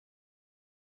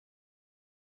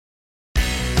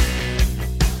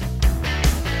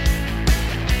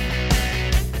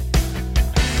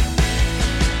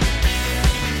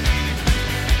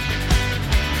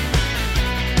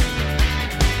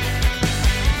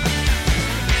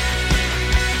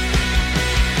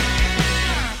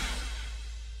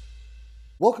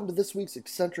Welcome to this week's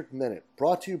Eccentric Minute,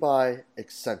 brought to you by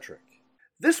Eccentric.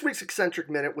 This week's Eccentric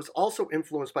Minute was also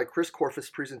influenced by Chris Korfist's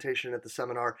presentation at the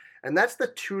seminar, and that's the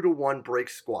 2-to-1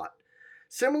 break squat.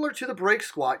 Similar to the break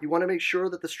squat, you want to make sure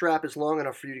that the strap is long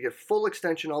enough for you to get full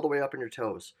extension all the way up in your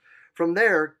toes. From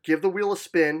there, give the wheel a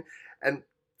spin and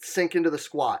sink into the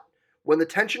squat. When the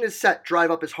tension is set,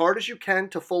 drive up as hard as you can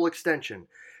to full extension.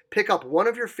 Pick up one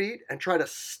of your feet and try to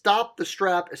stop the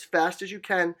strap as fast as you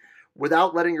can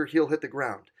without letting your heel hit the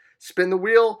ground. Spin the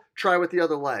wheel, try with the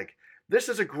other leg. This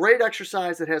is a great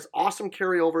exercise that has awesome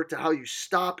carryover to how you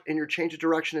stop in your change of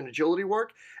direction and agility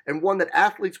work, and one that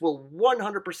athletes will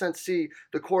 100% see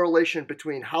the correlation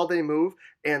between how they move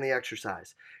and the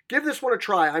exercise. Give this one a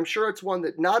try. I'm sure it's one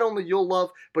that not only you'll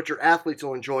love, but your athletes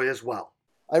will enjoy as well.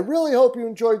 I really hope you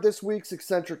enjoyed this week's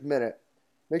Eccentric Minute.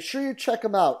 Make sure you check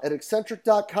them out at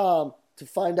eccentric.com to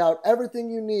find out everything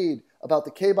you need about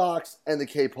the K-Box and the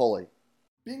K-Pulley.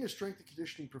 Being a strength and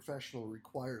conditioning professional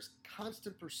requires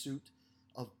constant pursuit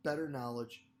of better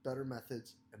knowledge, better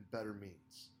methods, and better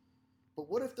means. But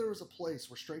what if there was a place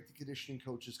where strength and conditioning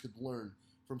coaches could learn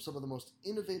from some of the most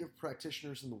innovative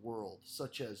practitioners in the world,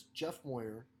 such as Jeff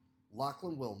Moyer,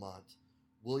 Lachlan Wilmot,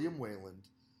 William Wayland,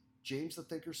 James the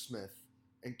Thinker Smith,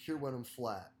 and Keir Wenham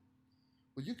Flatt?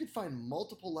 Well, you could find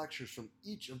multiple lectures from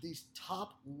each of these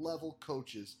top-level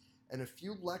coaches and a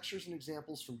few lectures and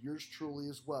examples from yours truly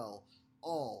as well,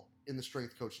 all in the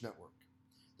Strength Coach Network.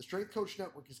 The Strength Coach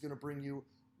Network is going to bring you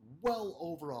well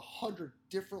over 100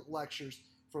 different lectures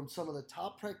from some of the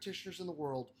top practitioners in the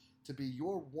world to be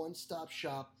your one-stop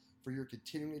shop for your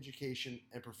continuing education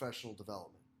and professional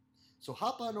development. So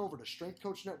hop on over to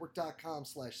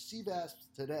strengthcoachnetwork.com/CVASP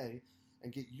today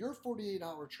and get your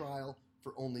 48-hour trial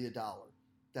for only $1.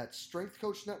 That's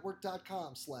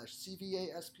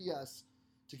strengthcoachnetwork.com/CVASPS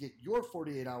to get your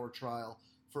 48-hour trial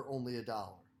for only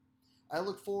 $1. I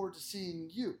look forward to seeing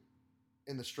you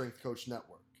in the Strength Coach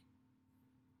Network.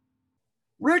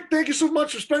 Rick, thank you so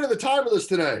much for spending the time with us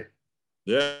today.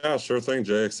 Yeah, sure thing,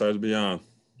 Jay. Excited to be on.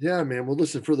 Yeah, man. Well,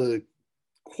 listen, for the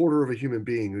quarter of a human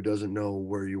being who doesn't know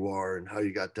where you are and how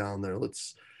you got down there,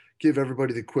 let's give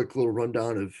everybody the quick little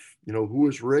rundown of, who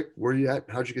is Rick, where you at,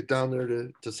 how'd you get down there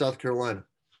to South Carolina?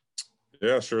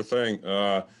 Yeah, sure thing.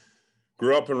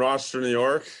 Grew up in Rochester, New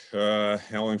York,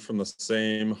 hailing from the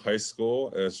same high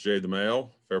school as Jay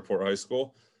DeMayo, Fairport High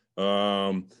School.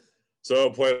 So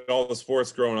played all the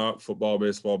sports growing up, football,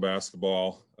 baseball,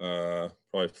 basketball,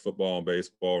 probably football and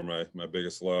baseball were my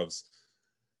biggest loves.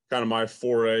 Kind of my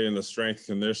foray into strength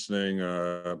conditioning,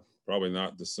 probably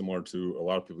not dissimilar to a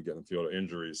lot of people getting in the field of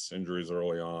injuries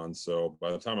early on. So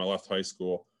by the time I left high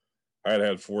school, I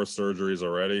had 4 surgeries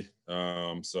already.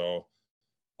 So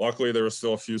luckily, there were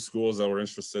still a few schools that were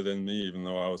interested in me, even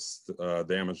though I was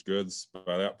damaged goods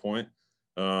by that point.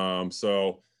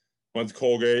 So went to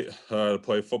Colgate to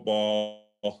play football.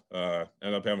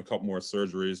 Ended up having a couple more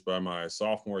surgeries. By my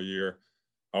sophomore year,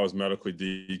 I was medically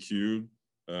DQ'd.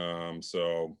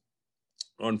 So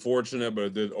unfortunate, but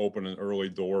it did open an early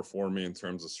door for me in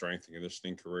terms of strength and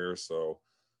conditioning career. So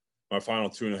my final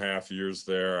 2.5 years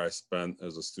there, I spent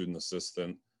as a student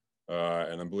assistant.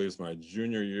 And I believe it's my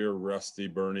junior year, Rusty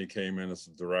Burney came in as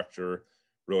the director,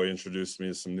 really introduced me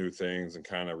to some new things and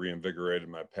kind of reinvigorated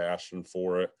my passion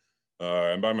for it.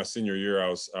 And by my senior year, I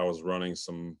was running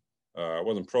some, I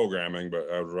wasn't programming, but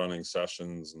I was running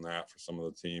sessions and that for some of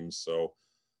the teams. So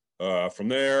from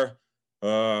there,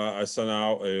 I sent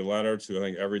out a letter to, I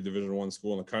think, every Division I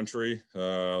school in the country.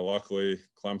 Luckily,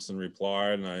 Clemson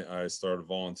replied, and I started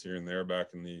volunteering there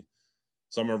back in the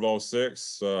summer of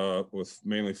 06 with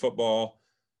mainly football.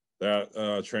 That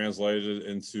translated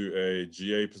into a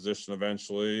GA position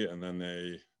eventually, and then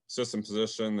a assistant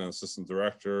position, then assistant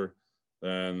director,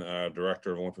 then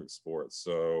director of Olympic sports.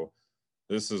 So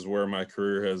this is where my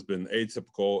career has been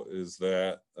atypical, is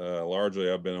that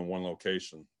largely I've been in one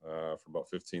location for about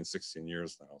 15, 16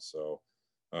 years now. So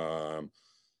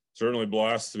certainly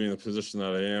blessed to be in the position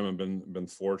that I am, and been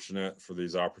fortunate for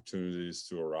these opportunities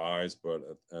to arise. But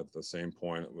at the same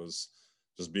point, it was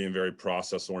just being very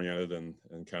process oriented and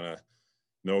kind of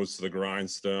nose to the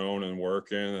grindstone and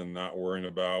working and not worrying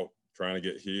about trying to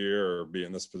get here or be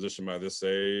in this position by this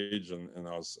age. And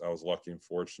I was lucky and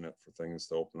fortunate for things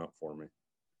to open up for me.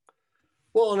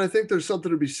 Well, and I think there's something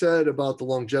to be said about the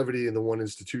longevity in the one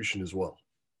institution as well.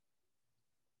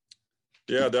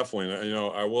 Yeah, definitely.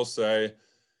 I will say,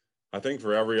 I think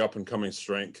for every up and coming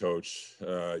strength coach,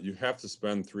 you have to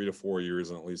spend 3 to 4 years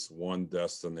in at least one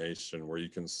destination where you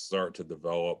can start to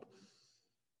develop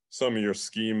some of your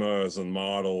schemas and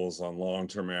models on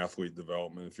long-term athlete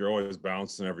development. If you're always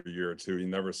bouncing every year or two, you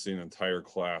never see an entire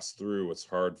class through, it's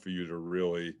hard for you to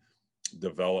really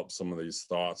develop some of these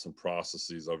thoughts and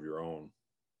processes of your own.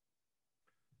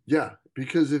 Yeah,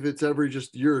 because if it's every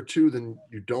just year or two, then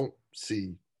you don't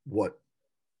see what,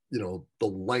 the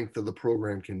length of the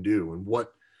program can do, and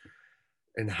what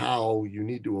and how you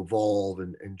need to evolve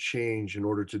and change in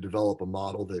order to develop a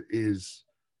model that is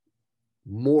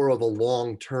more of a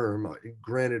long term.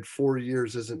 Granted, 4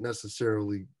 years isn't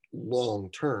necessarily long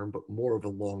term, but more of a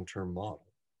long term model.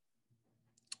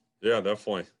 Yeah,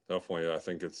 definitely. I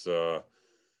think it's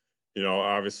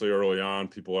obviously early on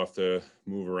people have to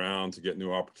move around to get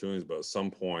new opportunities, but at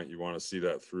some point you want to see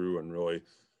that through and really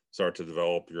start to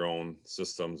develop your own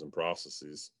systems and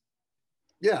processes.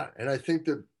 Yeah, and I think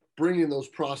that bringing those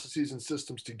processes and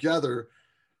systems together,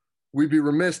 we'd be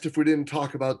remiss if we didn't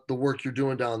talk about the work you're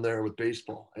doing down there with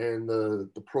baseball and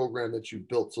the program that you've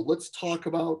built. So let's talk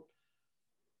about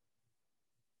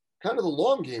kind of the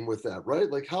long game with that, right?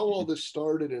 Like how all this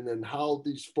started and then how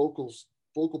these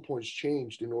focal points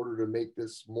changed in order to make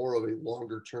this more of a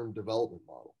longer term development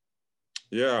model.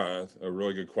 Yeah, a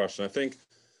really good question. I think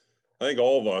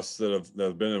all of us that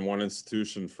have been in one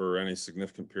institution for any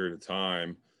significant period of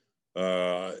time,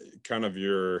 kind of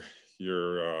your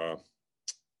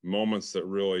moments that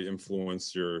really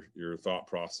influence your thought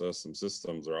process and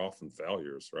systems are often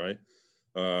failures, right?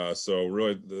 So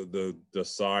really the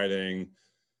deciding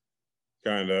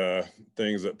kind of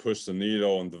things that push the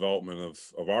needle in development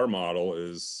of our model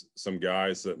is some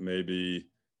guys that maybe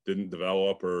didn't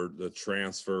develop, or the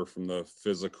transfer from the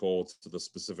physical to the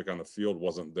specific on the field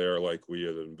wasn't there like we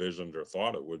had envisioned or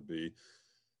thought it would be.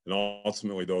 And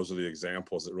ultimately, those are the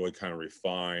examples that really kind of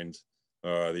refined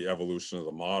the evolution of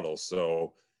the model.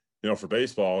 So, for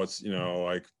baseball, it's,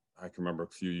 like I can remember a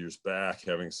few years back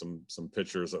having some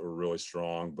pitchers that were really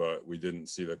strong, but we didn't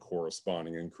see the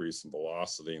corresponding increase in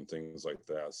velocity and things like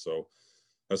that. So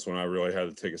that's when I really had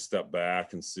to take a step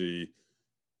back and see,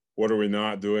 what are we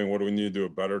not doing? What do we need to do a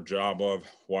better job of?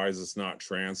 Why is this not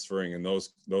transferring? And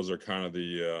those are kind of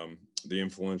the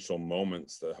influential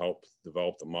moments that help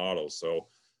develop the model. So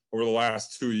over the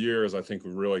last 2 years, I think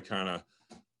we really kind of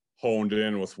honed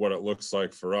in with what it looks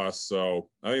like for us. So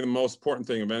I think the most important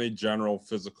thing of any general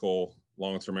physical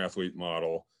long-term athlete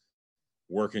model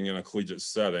working in a collegiate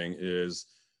setting is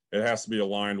it has to be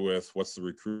aligned with what's the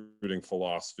recruiting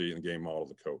philosophy and game model of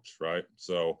the coach, right?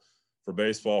 So for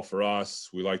baseball, for us,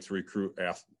 we like to recruit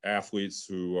athletes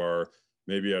who are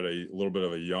maybe at a little bit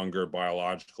of a younger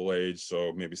biological age,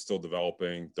 so maybe still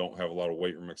developing, don't have a lot of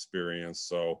weight room experience.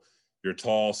 So you're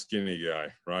tall, skinny guy,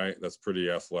 right? That's pretty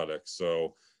athletic.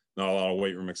 So not a lot of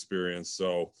weight room experience.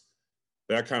 So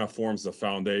that kind of forms the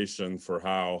foundation for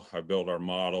how I build our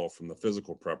model from the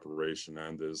physical preparation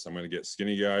end. Is I'm going to get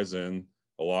skinny guys in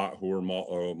a lot who are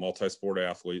multi-sport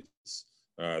athletes,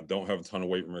 don't have a ton of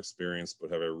weight room experience,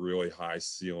 but have a really high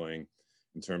ceiling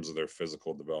in terms of their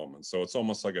physical development. So it's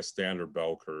almost like a standard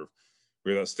bell curve.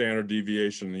 We have that standard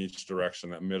deviation in each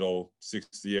direction. That middle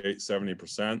 68,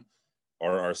 70%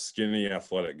 are our skinny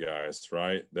athletic guys,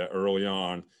 right? That early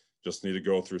on just need to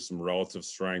go through some relative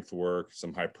strength work,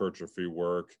 some hypertrophy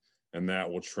work, and that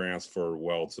will transfer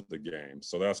well to the game.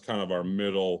 So that's kind of our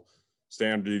middle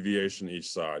standard deviation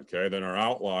each side, okay? Then our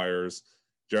outliers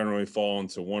generally fall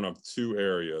into one of two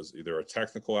areas, either a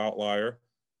technical outlier,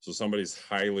 so somebody's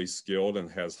highly skilled and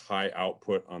has high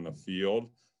output on the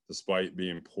field, despite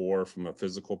being poor from a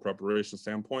physical preparation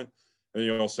standpoint. And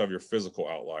you also have your physical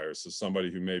outliers, so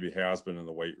somebody who maybe has been in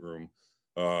the weight room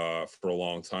for a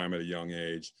long time at a young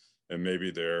age, and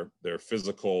maybe their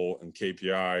physical and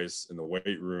KPIs in the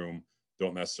weight room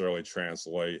don't necessarily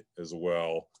translate as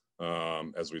well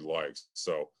as we'd like.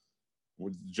 So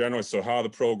generally, so how the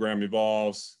program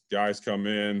evolves, guys come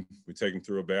in, we take them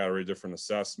through a battery of different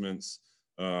assessments.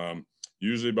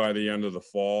 Usually by the end of the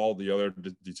fall, the other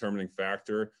determining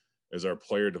factor is our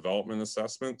player development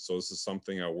assessment. So this is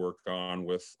something I work on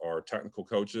with our technical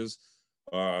coaches.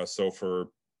 So for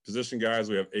position guys,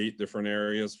 we have 8 different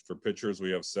areas. For pitchers,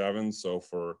 we have 7. So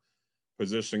for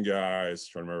position guys,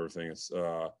 trying to remember everything, it's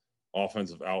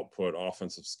offensive output,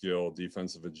 offensive skill,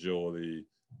 defensive agility,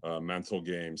 mental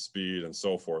game, speed, and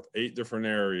so forth. 8 different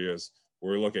areas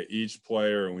where we look at each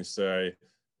player and we say,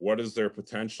 what is their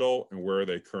potential and where are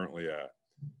they currently at?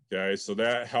 Okay, so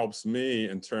that helps me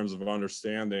in terms of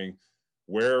understanding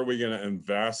where are we going to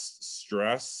invest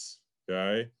stress,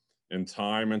 okay, and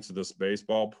time into this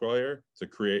baseball player to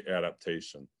create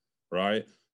adaptation, right?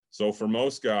 So for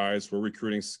most guys, we're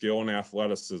recruiting skill and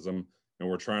athleticism, and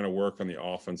we're trying to work on the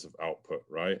offensive output,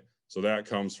 right? So that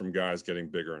comes from guys getting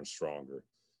bigger and stronger.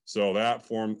 So that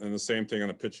form, and the same thing on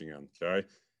the pitching end, okay?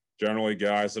 Generally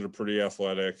guys that are pretty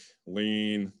athletic,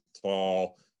 lean,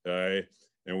 tall, okay?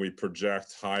 and we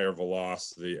project higher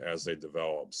velocity as they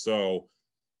develop. So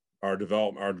our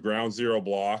ground zero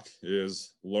block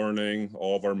is learning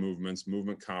all of our movements,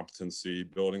 movement competency,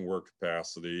 building work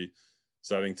capacity,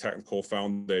 setting technical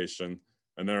foundation.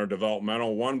 And then our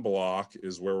developmental 1 block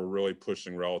is where we're really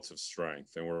pushing relative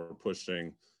strength, and we're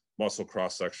pushing muscle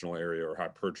cross-sectional area or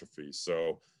hypertrophy.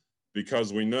 So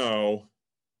because we know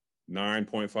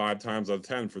 9.5 times out of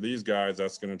 10 for these guys,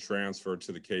 that's going to transfer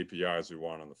to the KPIs we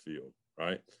want on the field,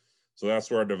 right? So that's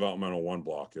where our developmental 1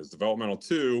 block is. Developmental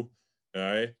 2,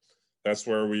 okay, that's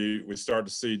where we start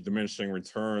to see diminishing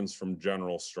returns from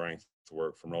general strength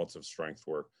work, from relative strength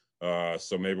work.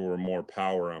 So maybe we're more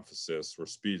power emphasis, we're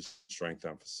speed strength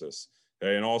emphasis.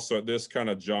 Okay? And also at this kind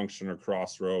of junction or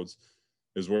crossroads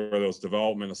is where those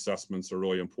development assessments are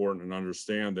really important in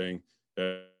understanding,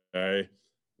 okay,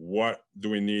 what do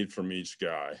we need from each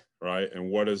guy, right? And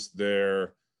what is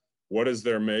their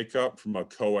makeup from a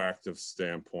coactive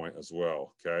standpoint as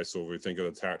well, okay? So if we think of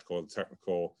the tactical, the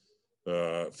technical,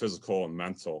 physical, and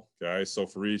mental, okay? So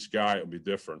for each guy, it'll be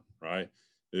different, right?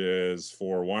 Is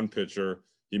for one pitcher,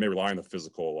 he may rely on the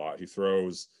physical a lot. He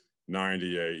throws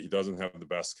 98. He doesn't have the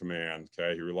best command,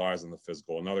 okay? He relies on the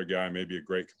physical. Another guy may be a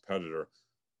great competitor.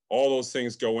 All those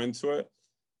things go into it,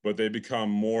 but they become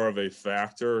more of a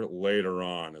factor later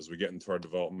on as we get into our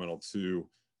developmental 2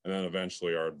 and then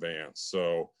eventually our advanced.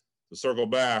 So to circle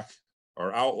back,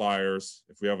 our outliers,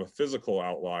 if we have a physical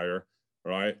outlier,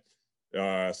 right,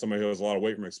 somebody who has a lot of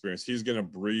weight room experience, he's going to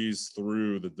breeze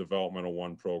through the developmental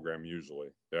 1 program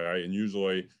usually, okay? And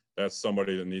usually that's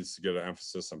somebody that needs to get an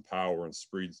emphasis on power and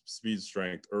speed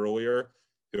strength earlier.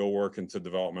 He'll work into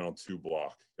developmental 2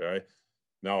 block, okay?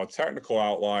 Now a technical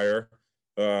outlier,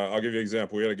 I'll give you an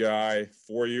example. We had a guy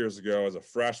 4 years ago as a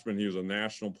freshman. He was a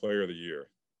national player of the year.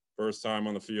 First time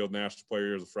on the field, national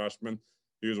player as a freshman.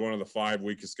 He was one of the 5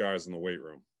 weakest guys in the weight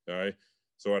room, okay?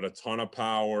 So had a ton of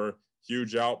power,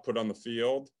 huge output on the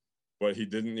field, but he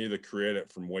didn't need to create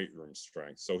it from weight room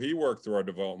strength. So he worked through our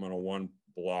developmental 1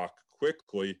 block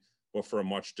quickly, but for a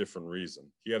much different reason.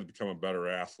 He had to become a better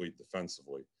athlete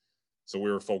defensively. So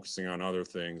we were focusing on other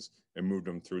things and moved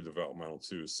him through developmental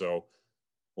 2. So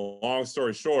long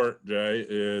story short, Jay,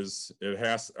 is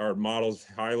our model's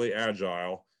highly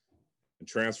agile, and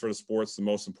transfer to sports the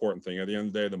most important thing. At the end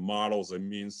of the day, the model is a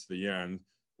means to the end,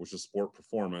 which is sport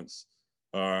performance.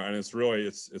 And it's really,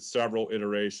 it's several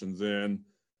iterations in,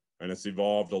 and it's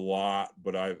evolved a lot,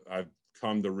 but I've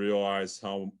come to realize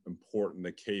how important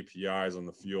the KPIs on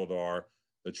the field are,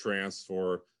 the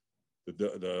transfer,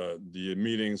 the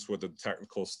meetings with the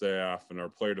technical staff and our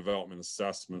player development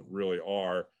assessment really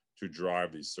are to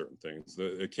drive these certain things.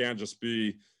 It can't just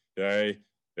be, okay,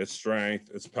 it's strength,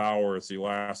 it's power, it's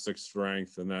elastic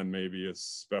strength, and then maybe it's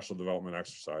special development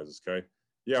exercises, okay?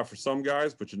 Yeah, for some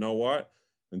guys, but you know what?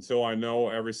 Until I know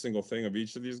every single thing of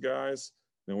each of these guys,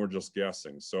 then we're just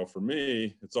guessing. So for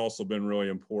me, it's also been really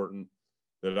important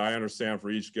that I understand for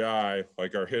each guy,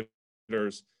 like our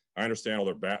hitters, I understand all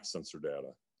their bat sensor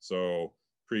data. So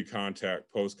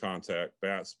pre-contact, post-contact,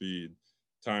 bat speed,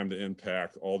 time to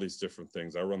impact, all these different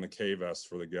things. I run the K-Vest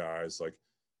for the guys. Like,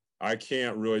 I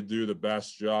can't really do the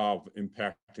best job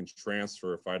impacting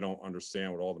transfer if I don't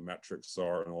understand what all the metrics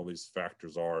are and all these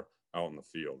factors are out in the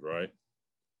field, right?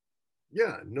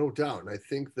 Yeah, no doubt. And I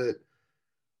think that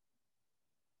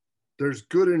there's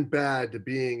good and bad to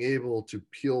being able to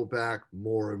peel back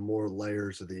more and more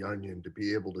layers of the onion to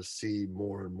be able to see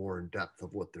more and more in depth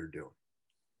of what they're doing.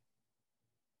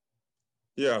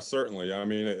 Yeah, certainly. I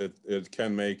mean, it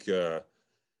can make it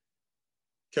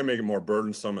more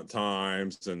burdensome at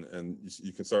times, and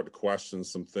you can start to question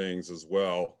some things as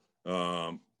well.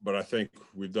 But I think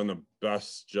we've done the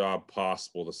best job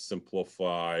possible to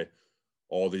simplify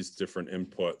all these different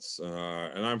inputs.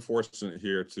 And I'm fortunate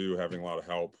here too, having a lot of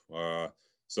help.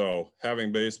 So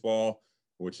having baseball,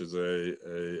 which is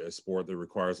a sport that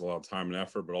requires a lot of time and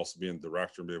effort, but also being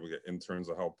director and be able to get interns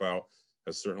to help out,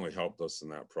 has certainly helped us in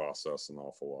that process an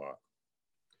awful lot.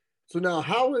 So now,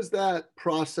 how is that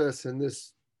process and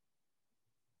this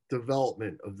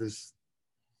development of this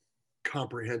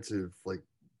comprehensive, like,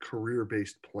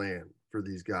 career-based plan for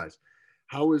these guys,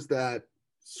 how is that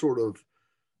sort of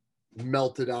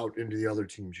melted out into the other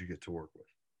teams you get to work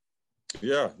with?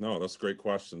 Yeah, no, that's a great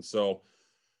question. So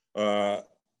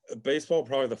baseball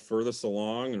probably the furthest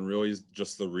along, and really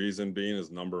just the reason being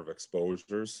is number of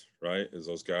exposures, right? Is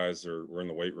those guys we're in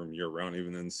the weight room year round,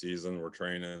 even in season, we're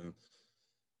training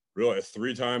really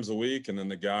 3 times a week. And then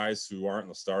the guys who aren't in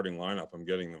the starting lineup, I'm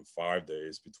getting them 5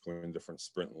 days between different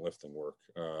sprint and lifting work.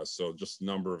 So just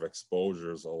number of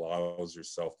exposures allows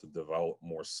yourself to develop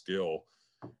more skill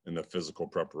in the physical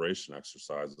preparation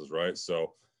exercises, right?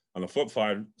 So On the flip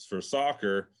side, for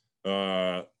soccer,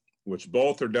 which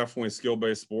both are definitely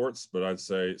skill-based sports, but I'd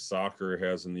say soccer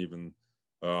has an even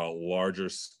larger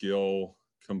skill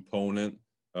component.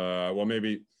 Well,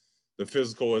 maybe the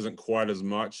physical isn't quite as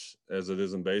much as it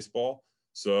is in baseball.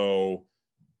 So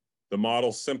the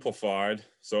model's simplified.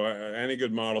 So any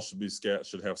good model should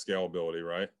have scalability,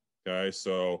 right? Okay,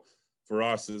 so for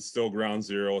us, it's still ground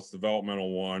zero, it's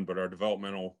developmental one, but our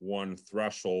developmental one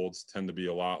thresholds tend to be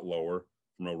a lot lower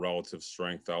from a relative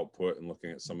strength output and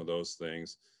looking at some of those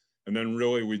things. And then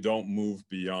really we don't move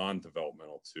beyond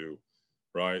developmental two,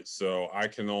 right? So I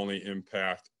can only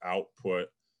impact output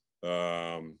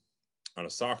on a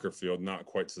soccer field, not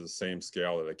quite to the same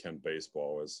scale that I can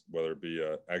baseball, as whether it be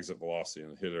exit velocity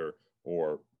in a hitter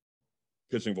or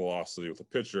pitching velocity with a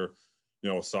pitcher.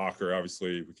 Soccer,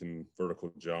 obviously we can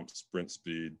vertical jump, sprint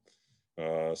speed,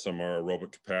 some are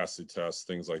aerobic capacity tests,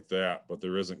 things like that, but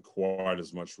there isn't quite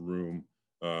as much room.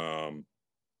 And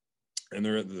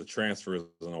the transfer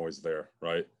isn't always there,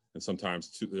 right? And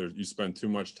sometimes you spend too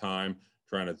much time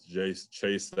trying to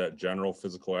chase that general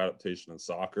physical adaptation in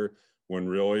soccer, when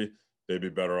really they'd be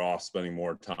better off spending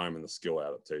more time in the skill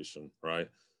adaptation, right?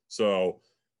 So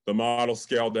the model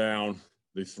scale down,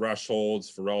 the thresholds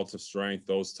for relative strength,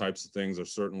 those types of things are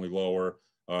certainly lower.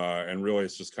 And really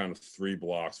it's just kind of 3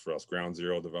 blocks for us: ground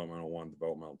zero, developmental one,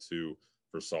 developmental two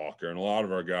for soccer. And a lot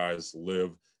of our guys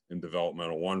live in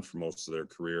developmental one for most of their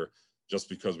career, just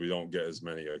because we don't get as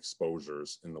many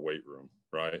exposures in the weight room,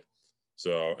 right?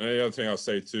 So, and the other thing I'll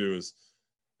say too is,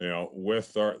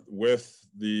 with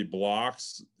the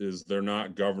blocks, is they're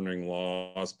not governing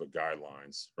laws, but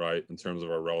guidelines, right? In terms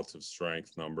of our relative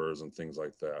strength numbers and things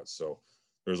like that. So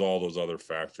there's all those other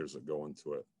factors that go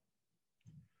into it.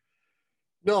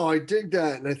 No, I dig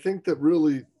that. And I think that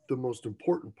really the most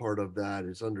important part of that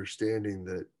is understanding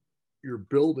that you're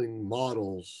building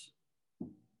models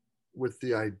with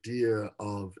the idea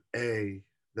of A,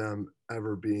 them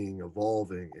ever being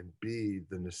evolving, and B,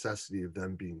 the necessity of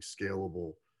them being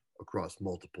scalable across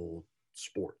multiple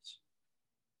sports.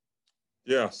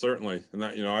 Yeah, certainly. And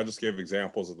that, I just gave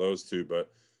examples of those two,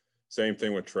 but same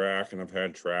thing with track. And I've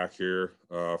had track here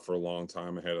for a long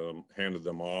time. I handed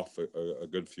them off a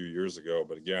good few years ago.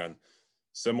 But again,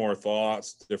 similar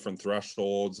thoughts, different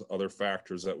thresholds, other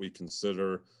factors that we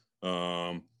consider.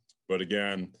 But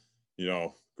again,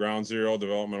 ground zero,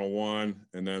 developmental one,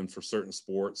 and then for certain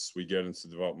sports, we get into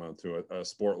developmental two. A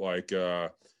sport like,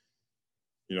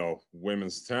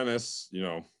 women's tennis,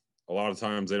 a lot of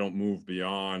times they don't move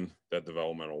beyond that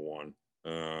developmental one.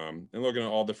 And looking at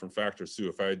all different factors too.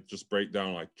 If I just break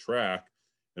down like track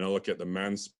and I look at the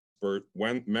men's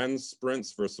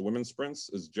sprints versus the women's sprints,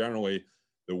 is generally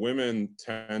the women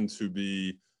tend to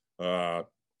be,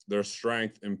 their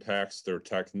strength impacts their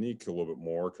technique a little bit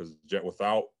more, because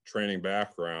without training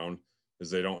background, is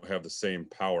they don't have the same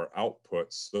power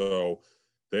output. So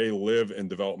they live in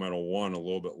developmental one a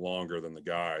little bit longer than the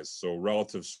guys. So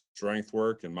relative strength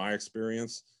work, in my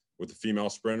experience with the female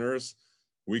sprinters,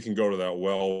 we can go to that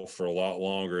well for a lot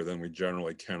longer than we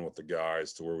generally can with the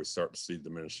guys, to where we start to see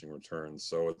diminishing returns.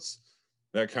 So it's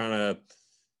that kind of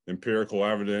empirical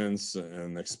evidence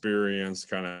and experience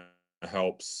kind of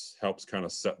helps kind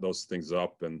of set those things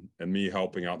up, and me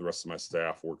helping out the rest of my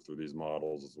staff work through these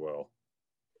models as well.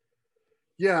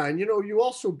 Yeah, and you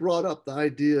also brought up the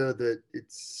idea that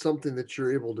it's something that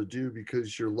you're able to do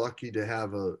because you're lucky to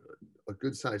have a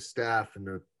good sized staff and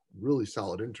a really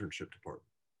solid internship department.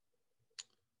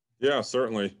 Yeah,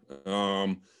 certainly.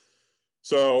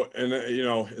 So, and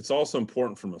it's also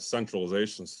important from a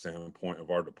centralization standpoint of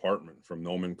our department, from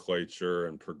nomenclature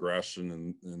and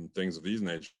progression and things of these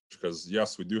nature. Because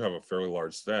yes, we do have a fairly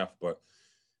large staff, but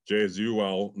Jay, as you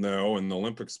well know, in the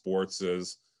Olympic sports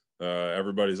is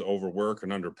everybody's overworked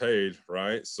and underpaid,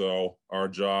 right? So our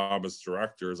job as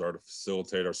directors are to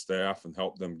facilitate our staff and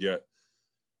help them get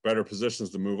better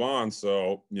positions to move on.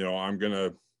 So, I'm going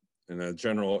to,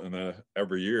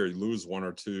 every year you lose 1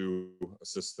 or 2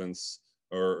 assistants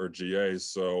or GAs.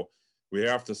 So we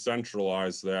have to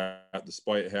centralize that,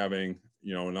 despite having,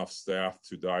 enough staff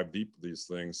to dive deep with these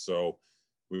things. So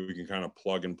we can kind of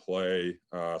plug and play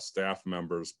staff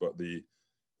members, but the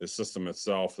system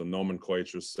itself, the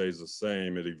nomenclature stays the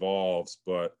same. It evolves,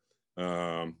 but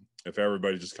if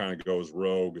everybody just kind of goes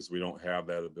rogue, is we don't have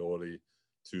that ability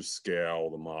to scale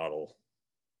the model.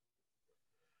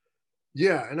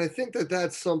 Yeah, and I think that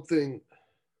that's something.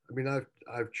 I mean,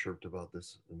 I've chirped about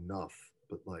this enough,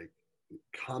 but like,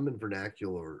 common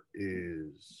vernacular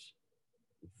is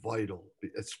vital,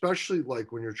 especially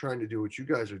like when you're trying to do what you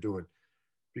guys are doing.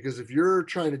 Because if you're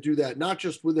trying to do that, not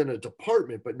just within a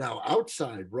department, but now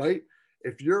outside, right?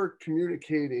 If you're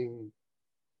communicating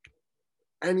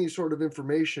any sort of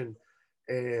information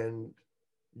and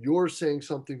you're saying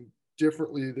something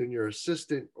differently than your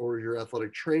assistant or your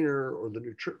athletic trainer or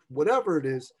the whatever it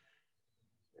is,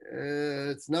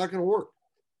 it's not going to work.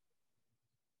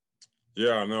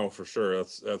 Yeah, no, for sure.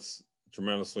 That's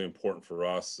tremendously important for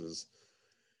us is,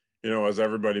 as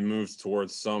everybody moves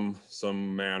towards some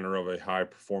manner of a high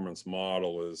performance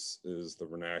model, is the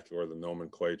vernacular, the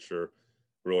nomenclature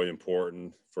really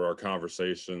important for our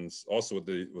conversations, also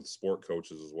with sport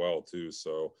coaches as well too.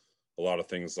 So a lot of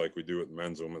things like we do with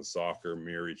men's and women's soccer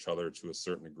mirror each other to a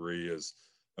certain degree. Is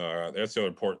that's the other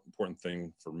important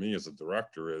thing for me as a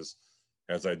director is,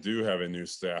 as I do have a new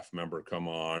staff member come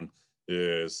on,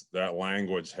 is that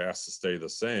language has to stay the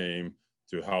same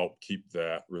to help keep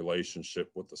that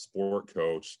relationship with the sport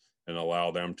coach and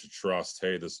allow them to trust,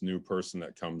 hey, this new person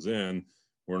that comes in,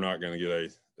 we're not going to get a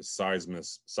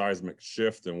seismic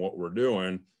shift in what we're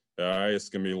doing. It's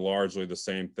going to be largely the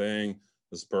same thing.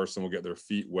 This person will get their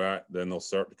feet wet, then they'll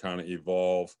start to kind of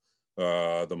evolve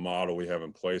the model we have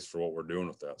in place for what we're doing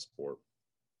with that sport.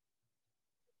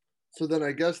 So then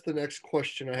I guess the next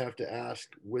question I have to ask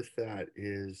with that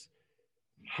is,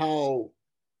 how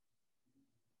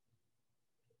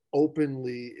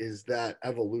openly is that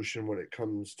evolution when it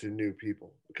comes to new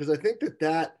people? Because I think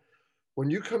that when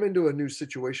you come into a new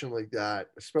situation like that,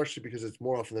 especially because it's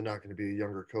more often than not going to be a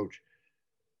younger coach,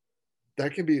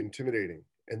 that can be intimidating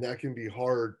and that can be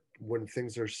hard when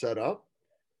things are set up.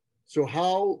 So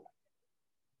how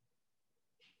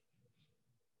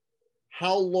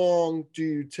long do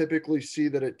you typically see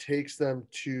that it takes them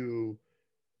to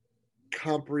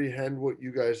comprehend what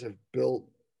you guys have built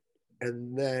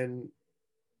and then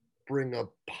bring a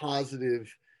positive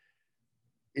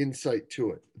insight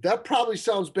to it? That probably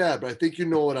sounds bad, but I think you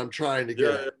know what I'm trying to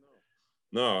get at.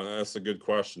 No, that's a good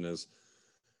question.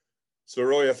 So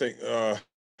really, I think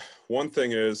one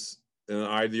thing is, in an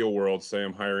ideal world, say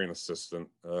I'm hiring an assistant.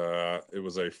 It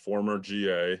was a former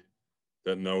GA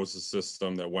that knows the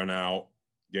system, that went out,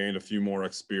 gained a few more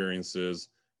experiences,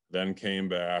 then came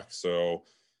back. So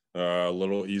a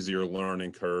little easier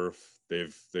learning curve.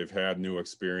 They've had new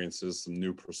experiences, some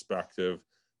new perspective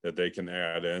that they can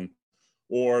add in.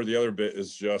 Or the other bit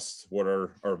is just what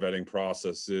our vetting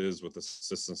process is with the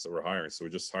assistants that we're hiring. So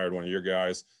we just hired one of your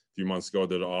guys a few months ago,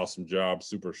 did an awesome job,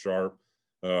 super sharp,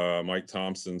 Mike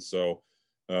Thompson. So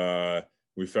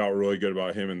we felt really good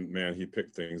about him, and man, he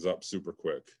picked things up super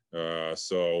quick.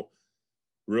 So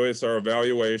really it's our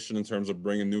evaluation in terms of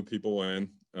bringing new people in.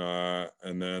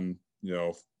 And then,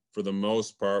 for the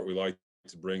most part, we like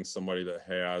to bring somebody that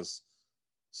has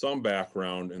some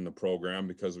background in the program,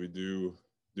 because we do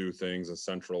things and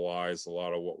centralize a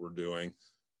lot of what we're doing.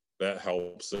 That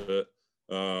helps it.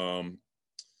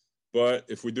 But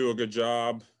if we do a good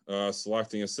job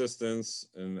selecting assistants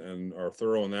and are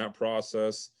thorough in that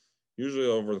process, usually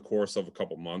over the course of a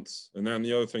couple months. And then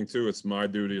the other thing too, it's my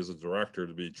duty as a director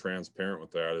to be transparent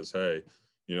with that, is, hey,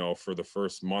 for the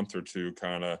first month or two,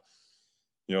 kind of,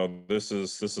 this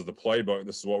is the playbook.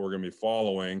 This is what we're going to be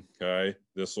following. Okay.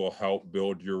 This will help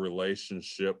build your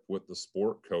relationship with the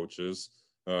sport coaches.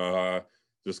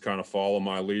 Just kind of follow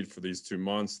my lead for these 2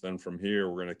 months. Then from here,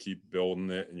 we're going to keep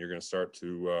building it, and you're going to start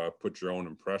to put your own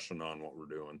impression on what we're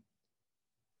doing.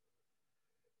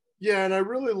 Yeah, and I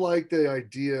really like the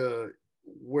idea,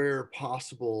 where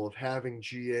possible, of having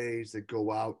GAs that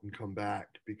go out and come back,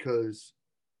 because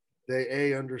they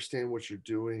A, understand what you're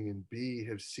doing, and B,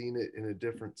 have seen it in a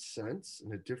different sense,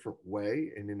 in a different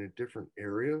way, and in a different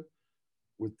area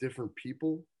with different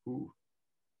people who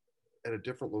at a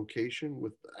different location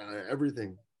with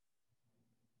everything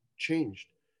changed.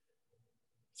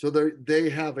 So they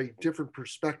have a different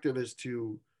perspective as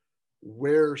to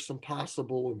where some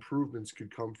possible improvements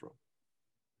could come from.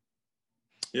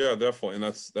 Yeah, definitely.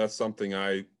 And that's something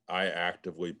I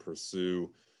actively pursue,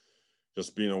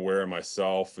 just being aware of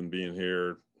myself and being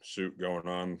here,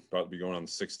 about to be going on the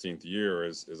 16th year,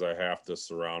 is I have to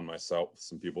surround myself with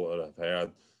some people that have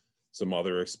had some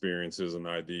other experiences and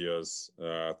ideas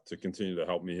to continue to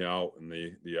help me out in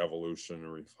the evolution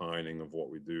and refining of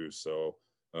what we do. So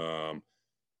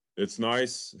it's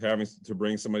nice having to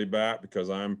bring somebody back, because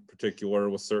I'm particular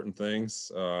with certain things.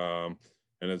 And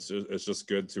it's just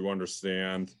good to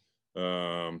understand,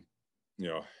 how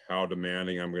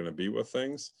demanding I'm going to be with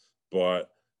things.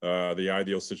 But the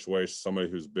ideal situation, somebody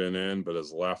who's been in but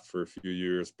has left for a few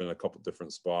years, been a couple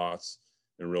different spots,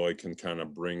 and really can kind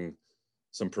of bring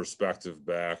some perspective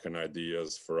back and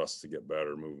ideas for us to get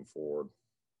better moving forward.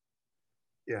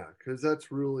 Yeah, because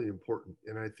that's really important.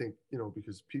 And I think,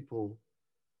 because people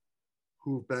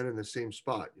who've been in the same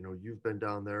spot, you've been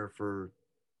down there for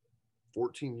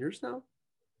 14 years now.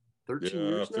 13 Yeah,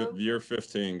 years now. year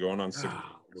 15, going on 16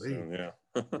 Wait, soon. Yeah.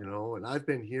 you know, and I've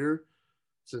been here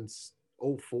since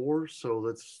 '04, so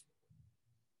that's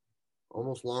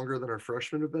almost longer than our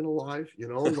freshmen have been alive. You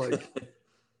know, like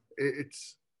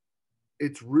it's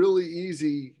it's really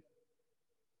easy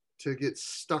to get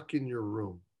stuck in your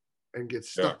room and get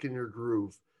Yeah. stuck in your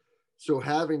groove. So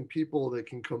having people that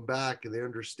can come back and they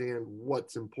understand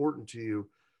what's important to you,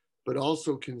 but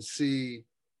also can see,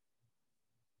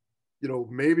 you know,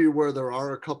 maybe where there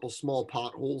are a couple small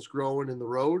potholes growing in the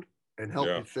road and help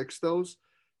Yeah. you fix those,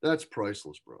 that's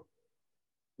priceless, bro.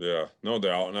 Yeah, no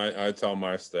doubt. And I tell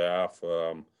my staff,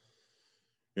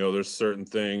 there's certain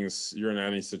things you're in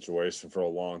any situation for a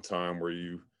long time where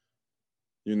you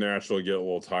naturally get a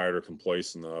little tired or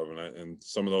complacent of, and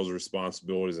some of those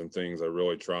responsibilities and things I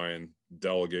really try and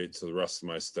delegate to the rest of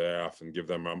my staff and give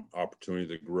them an opportunity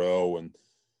to grow and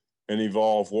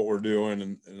evolve what we're doing,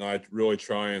 and I really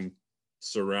try and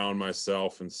surround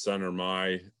myself and center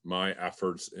my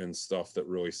efforts in stuff that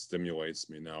really stimulates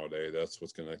me nowadays. That's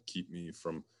what's going to keep me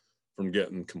from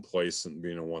getting complacent and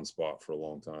being in one spot for a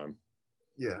long time.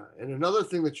 Yeah. And another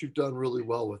thing that you've done really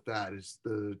well with that is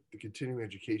the continuing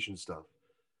education stuff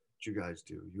that you guys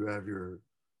do. You have your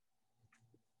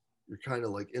kind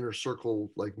of like inner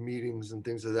circle like meetings and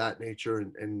things of that nature,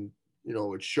 and you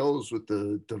know it shows with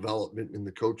the development in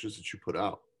the coaches that you put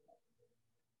out.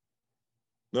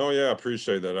 No, yeah,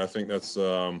 appreciate that. I think that's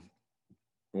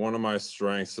one of my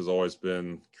strengths has always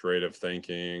been creative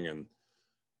thinking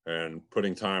and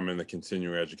putting time into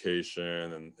continuing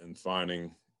education and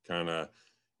finding kind of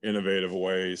innovative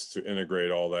ways to integrate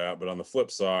all that. But on the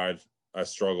flip side, I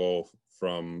struggle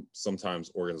from sometimes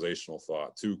organizational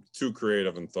thought, too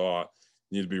creative in thought,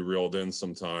 need to be reeled in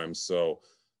sometimes. So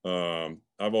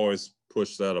I've always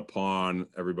pushed that upon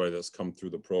everybody that's come through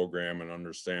the program and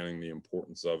understanding the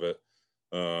importance of it.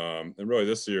 And really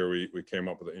this year we came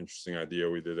up with an interesting idea.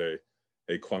 We did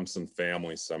a Clemson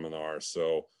family seminar.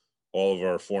 So all of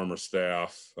our former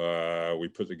staff, we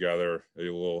put together a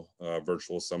little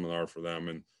virtual seminar for them,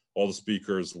 and all the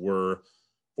speakers were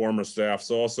former staff.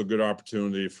 So also good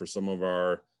opportunity for some of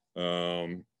our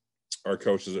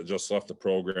coaches that just left the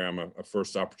program, a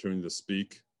first opportunity to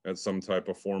speak at some type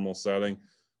of formal setting.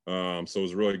 So it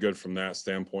was really good from that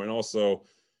standpoint. Also,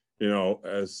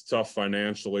 as tough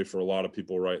financially for a lot of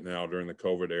people right now during the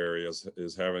COVID era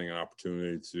is having an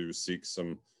opportunity to seek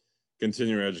some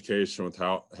continuing education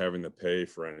without having to pay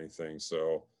for anything.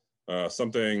 So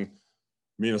something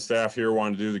me and the staff here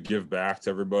wanted to do to give back to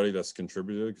everybody that's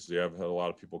contributed, because we have had a lot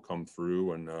of people come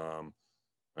through, and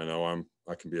I know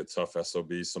I can be a tough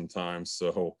SOB sometimes.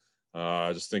 So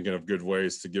just thinking of good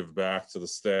ways to give back to the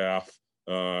staff.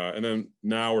 And then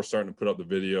now we're starting to put up the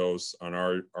videos on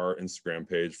our Instagram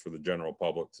page for the general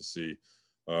public to see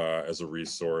as a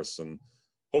resource, and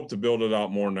hope to build it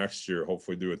out more next year.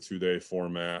 Hopefully do a 2-day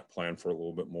format, plan for a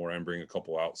little bit more, and bring a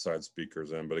couple outside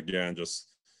speakers in. But again,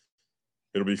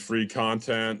 it'll be free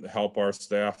content to help our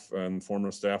staff and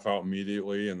former staff out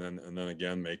immediately, and then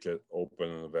again make it open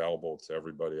and available to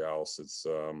everybody else. It's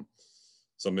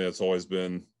something that's always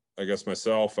been, I guess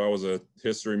myself, I was a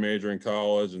history major in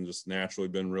college and just naturally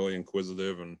been really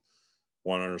inquisitive and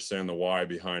want to understand the why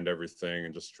behind everything,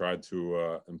 and just tried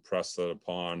to impress that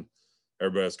upon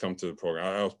everybody that's come to the program.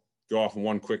 I'll go off on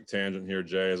one quick tangent here,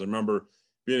 Jay. As I remember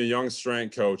being a young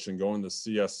strength coach and going to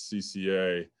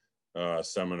CSCCA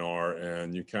seminar,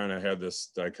 and you kind of had this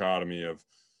dichotomy of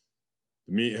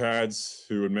the meatheads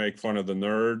who would make fun of the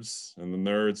nerds and the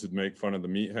nerds who'd make fun of the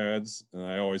meatheads. And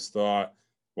I always thought,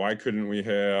 why couldn't we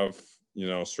have,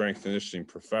 strength and conditioning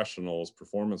professionals,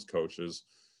 performance coaches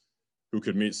who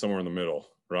could meet somewhere in the middle,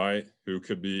 right? Who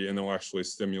could be intellectually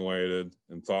stimulated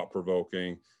and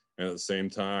thought-provoking, and at the same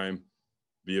time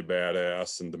be a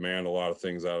badass and demand a lot of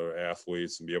things out of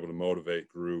athletes and be able to motivate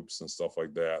groups and stuff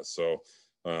like that. So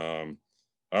I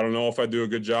don't know if I do a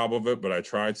good job of it, but I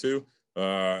try to.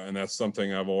 And that's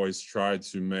something I've always tried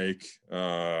to make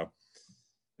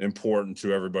important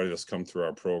to everybody that's come through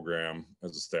our program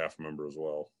as a staff member as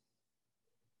well.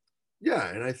 Yeah.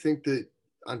 And I think that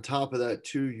on top of that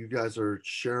too, you guys are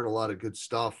sharing a lot of good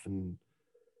stuff and,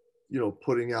 you know,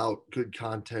 putting out good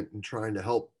content and trying to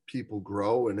help people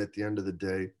grow. And at the end of the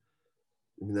day,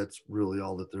 I mean, that's really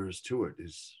all that there is to it,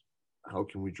 is how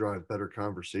can we drive better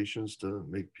conversations to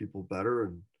make people better.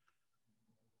 And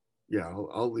yeah,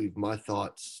 I'll leave my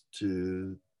thoughts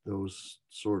to those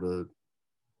sort of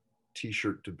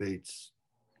t-shirt debates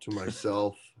to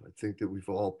myself. I think that we've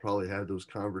all probably had those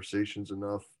conversations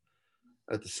enough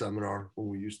at the seminar when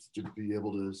we used to be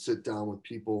able to sit down with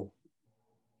people.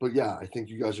 But yeah, I think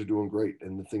you guys are doing great,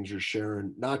 and the things you're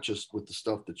sharing, not just with the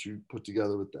stuff that you put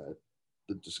together with that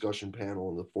the discussion panel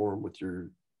and the forum with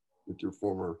your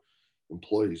former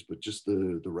employees, but just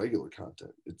the regular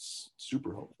content. It's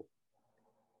super helpful.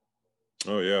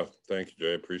 Oh yeah, thank you,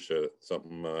 Jay. Appreciate it.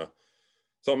 Something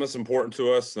that's important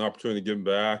to us, an opportunity to give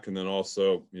back, and then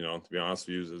also, to be honest,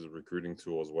 we use it as a recruiting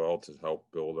tool as well to help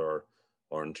build our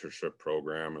internship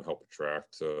program and help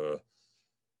attract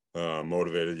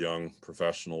motivated young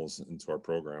professionals into our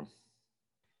program.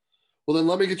 Well, then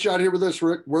let me get you out of here with this,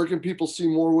 Rick. Where can people see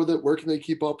more with it? Where can they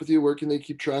keep up with you? Where can they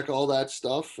keep track of all that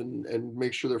stuff and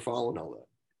make sure they're following all that?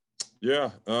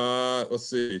 Yeah, let's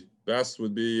see. Best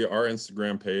would be our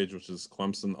Instagram page, which is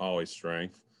Clemson Ollie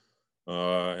Strength.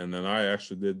 And then I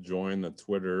actually did join the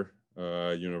Twitter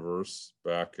universe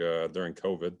back during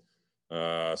COVID.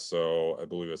 So I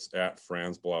believe it's at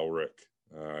Franz Blauerick.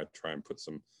 I try and put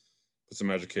some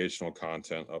educational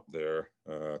content up there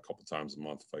a couple times a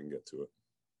month if I can get to it.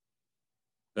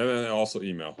 And then also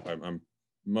email. I'm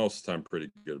most of the time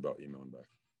pretty good about emailing back.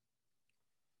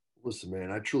 Listen, man,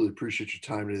 I truly appreciate your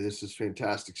time today. This is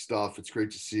fantastic stuff. It's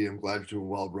great to see you. I'm glad you're doing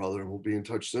well, brother, and we'll be in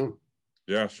touch soon.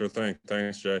 Yeah, sure thing.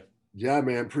 Thanks, Jay. Yeah,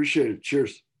 man. Appreciate it.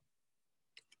 Cheers.